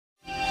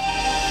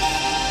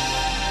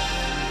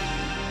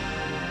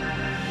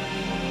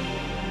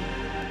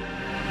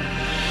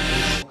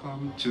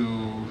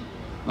to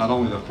not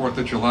only the 4th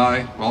of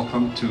July,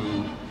 welcome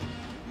to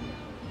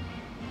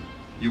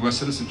U.S.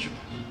 citizenship.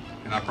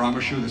 And I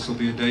promise you this will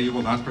be a day you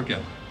will not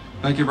forget.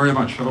 Thank you very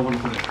much. Have a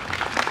wonderful day.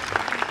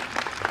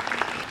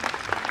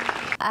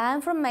 I'm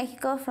from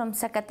Mexico, from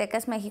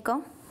Zacatecas,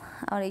 Mexico,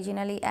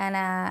 originally, and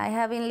I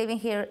have been living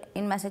here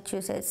in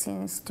Massachusetts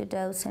since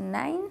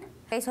 2009.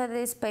 I saw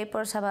these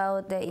papers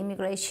about the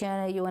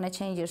immigration, you want to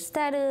change your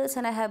status,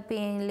 and I have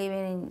been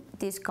living in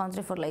this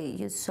country for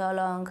like so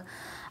long,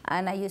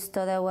 and I just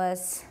thought that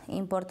was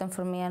important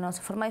for me and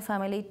also for my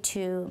family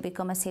to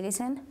become a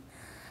citizen.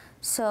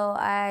 So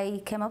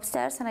I came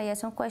upstairs and I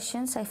asked some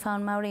questions. I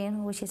found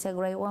Maureen, which is a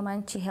great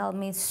woman. She helped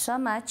me so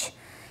much.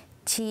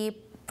 She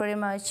pretty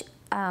much,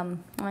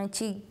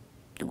 she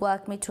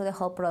walked me through the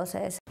whole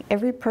process.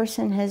 Every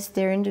person has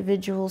their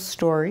individual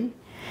story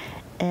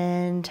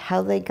and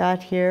how they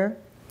got here,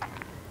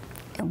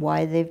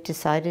 why they've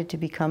decided to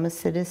become a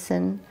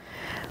citizen,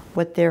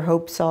 what their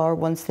hopes are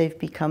once they've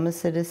become a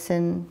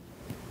citizen.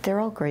 They're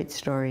all great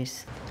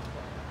stories.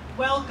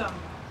 Welcome.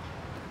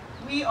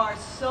 We are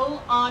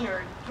so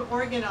honored to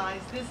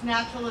organize this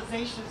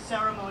naturalization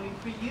ceremony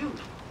for you,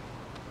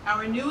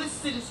 our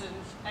newest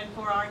citizens, and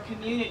for our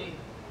community.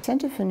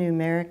 Center for New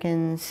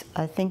Americans,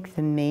 I think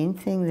the main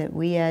thing that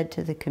we add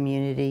to the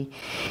community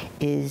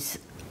is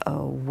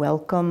a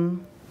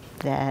welcome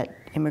that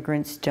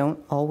immigrants don't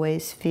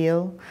always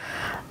feel,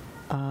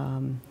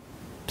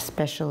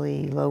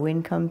 especially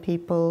low-income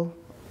people,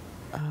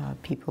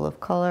 people of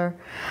color,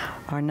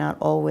 are not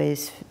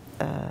always,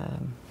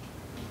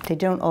 they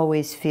don't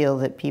always feel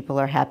that people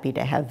are happy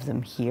to have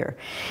them here.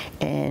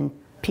 And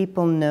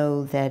people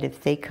know that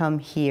if they come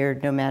here,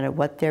 no matter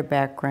what their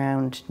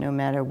background, no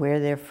matter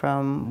where they're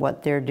from,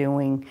 what they're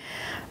doing,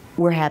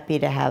 we're happy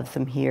to have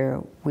them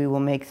here. We will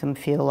make them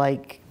feel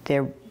like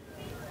they're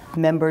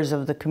members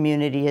of the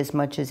community as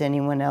much as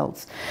anyone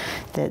else,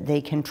 that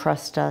they can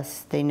trust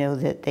us, they know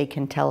that they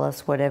can tell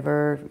us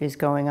whatever is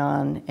going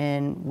on,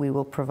 and we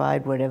will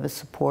provide whatever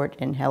support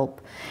and help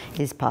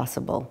is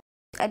possible.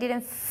 I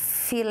didn't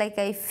feel like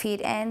I fit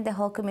in the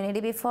whole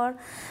community before,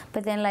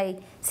 but then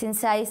like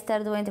since I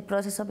started doing the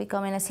process of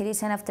becoming a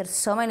citizen after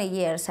so many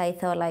years, I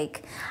thought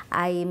like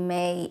I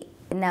may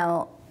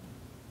now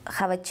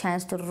have a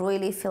chance to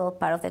really feel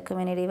part of the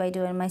community by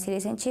doing my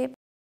citizenship.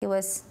 It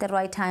was the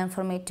right time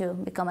for me to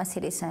become a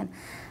citizen,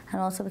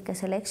 and also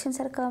because elections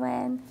are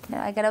coming, you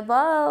know, I gotta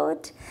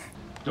vote.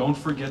 Don't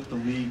forget the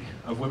League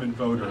of Women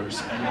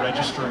Voters and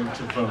registering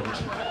to vote.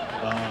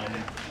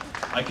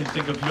 I can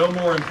think of no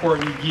more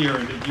important year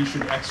that you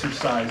should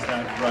exercise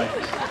that right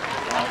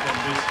than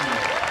this year.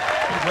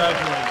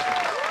 Congratulations.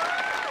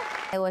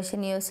 I watch the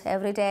news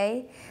every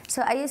day,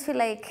 so I just feel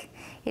like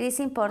it is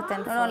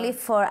important, not only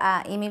for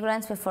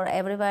immigrants, but for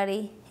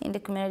everybody in the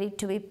community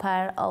to be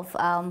part of,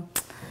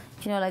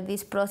 you know, like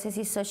this process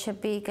is such a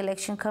big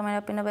election coming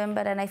up in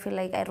November, and I feel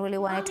like I really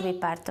wanted to be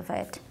part of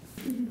it.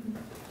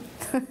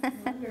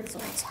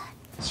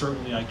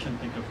 Certainly I can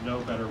think of no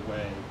better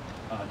way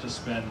to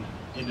spend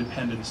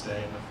Independence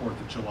Day and the 4th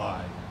of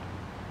July.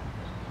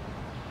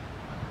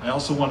 I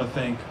also want to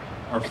thank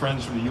our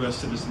friends from the U.S.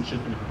 Citizenship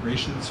and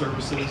Immigration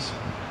Services,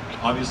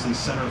 obviously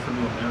Center for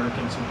New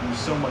Americans, who do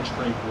so much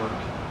great work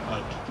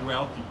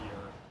throughout the year.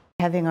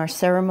 Having our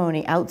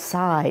ceremony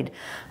outside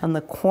on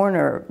the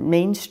corner,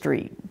 Main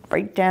Street,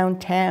 right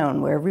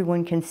downtown, where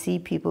everyone can see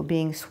people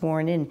being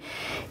sworn in,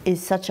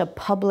 is such a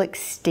public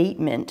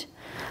statement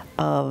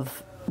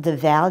of the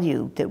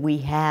value that we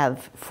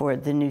have for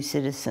the new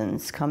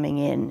citizens coming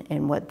in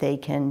and what they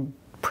can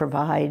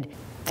provide.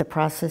 The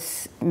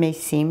process may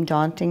seem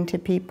daunting to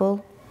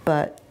people,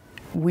 but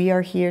we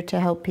are here to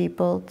help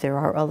people. There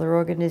are other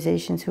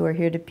organizations who are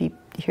here to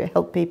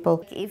help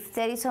people. If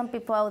there is some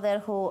people out there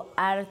who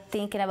are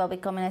thinking about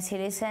becoming a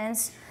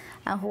citizens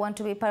and who want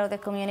to be part of the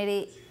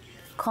community,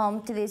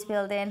 come to this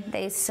building.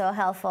 They are so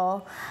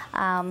helpful.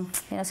 You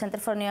know, Center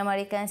for New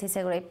Americans is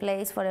a great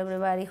place for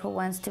everybody who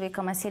wants to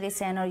become a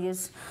citizen or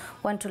just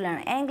want to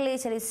learn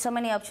English. There is so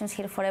many options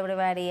here for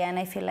everybody, and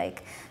I feel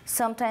like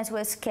sometimes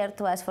we're scared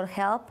to ask for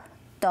help.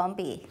 Don't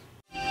be.